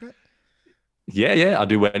functions like that? Yeah, I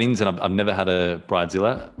do weddings, and I've never had a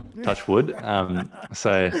bridezilla, touch wood.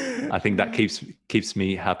 So I think that keeps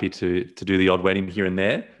me happy to do the odd wedding here and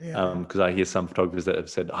there. Because I hear some photographers that have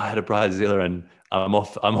said, I had a bridezilla and I'm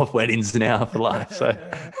off weddings now for life. So,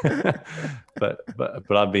 but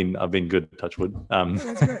I've been good, touch wood.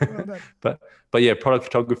 That's great. Well done. But yeah, product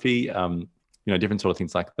photography, different sort of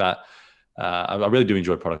things like that. I really do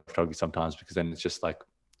enjoy product photography sometimes, because then it's just like,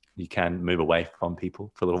 you can move away from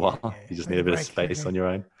people for a little while. You just need a bit of space on your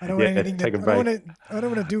own. I don't want anything take a break. I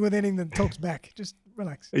don't want to do with anything that talks back. Just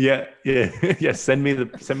relax. Yeah. Send me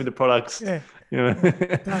the products. Yeah.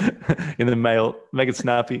 In the mail. Make it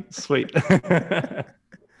snappy. Sweet.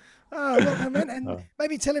 Oh, well, man, and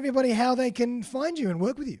maybe tell everybody how they can find you and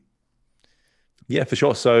work with you. Yeah, for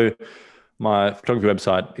sure. So my photography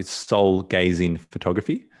website is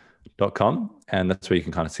soulgazingphotography.com, and that's where you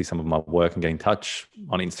can kind of see some of my work and get in touch.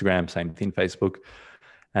 On Instagram, same thing, Facebook.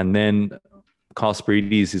 And then Kyle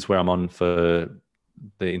Spirides is where I'm on for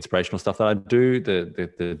the inspirational stuff that I do,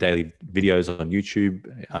 the daily videos on YouTube,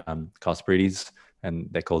 Kyle Spirides, and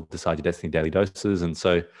they're called Decide Your Destiny Daily Doses. And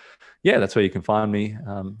so, yeah, that's where you can find me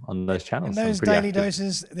on those channels. And those daily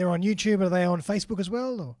doses, they're on YouTube. Are they on Facebook as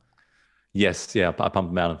well? Or? Yes, yeah, I pump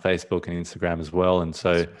them out on Facebook and Instagram as well. And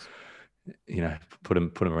so, put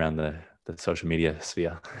them around the social media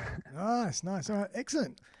sphere. Nice. All right,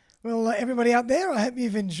 excellent. Well, everybody out there, I hope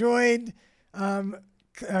you've enjoyed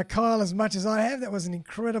Kyle as much as I have. That was an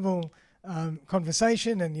incredible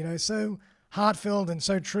conversation, and so heartfelt and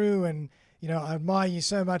so true. And I admire you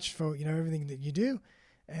so much for everything that you do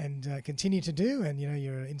and continue to do. And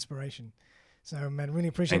you're an inspiration. So, man, really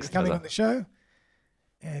appreciate you coming on the show.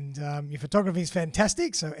 And your photography is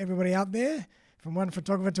fantastic. So everybody out there, from one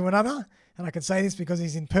photographer to another, and I can say this because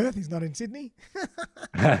he's in Perth, he's not in Sydney.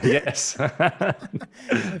 Yes. So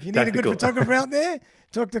if you need a good photographer out there,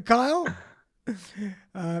 talk to Kyle.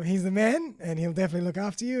 He's the man, and he'll definitely look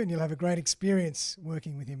after you, and you'll have a great experience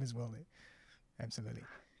working with him as well. Absolutely.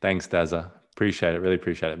 Thanks, Dazza. Appreciate it. Really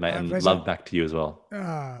appreciate it, mate. And pleasure. Love back to you as well.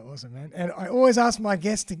 Awesome, man. And I always ask my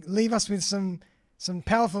guests to leave us with some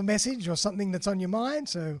powerful message or something that's on your mind.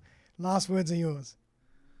 So last words are yours.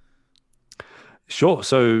 Sure.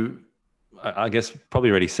 So I guess probably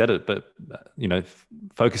already said it, but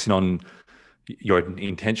focusing on your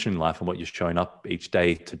intention in life and what you're showing up each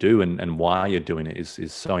day to do and why you're doing it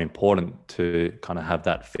is so important to kind of have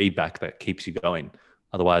that feedback that keeps you going.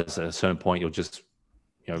 Otherwise, at a certain point, you'll just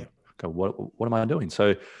go, what am I doing?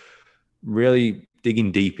 So really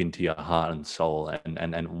digging deep into your heart and soul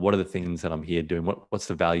and what are the things that I'm here doing? What's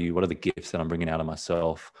the value? What are the gifts that I'm bringing out of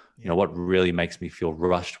myself? What really makes me feel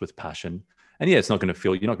rushed with passion? And yeah, you're not going to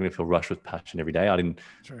feel rushed with passion every day. I didn't,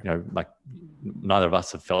 like neither of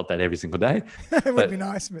us have felt that every single day. It would be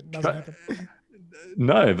nice, but it doesn't happen.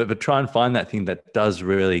 No, but try and find that thing that does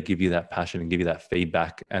really give you that passion and give you that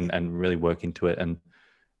feedback and really work into it and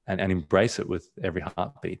embrace it with every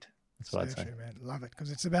heartbeat. That's what I'd say. True, man. Love it.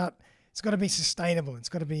 Because it's got to be sustainable. It's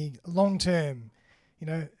got to be long-term.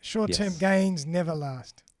 Short-term gains never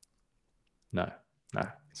last. No.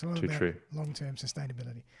 It's all too about true. Long-term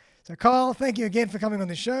sustainability. So Kyle, thank you again for coming on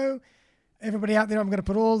the show. Everybody out there, I'm going to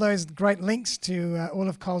put all those great links to all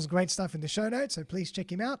of Kyle's great stuff in the show notes. So please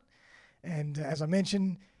check him out. And as I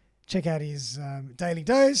mentioned, check out his daily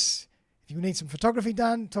dose. If you need some photography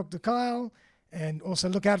done, talk to Kyle, and also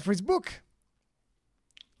look out for his book.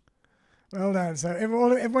 Well done. So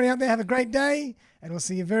everybody out there, have a great day, and we'll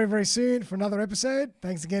see you very, very soon for another episode.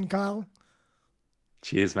 Thanks again, Kyle.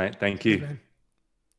 Cheers, mate. Thank you. Thanks,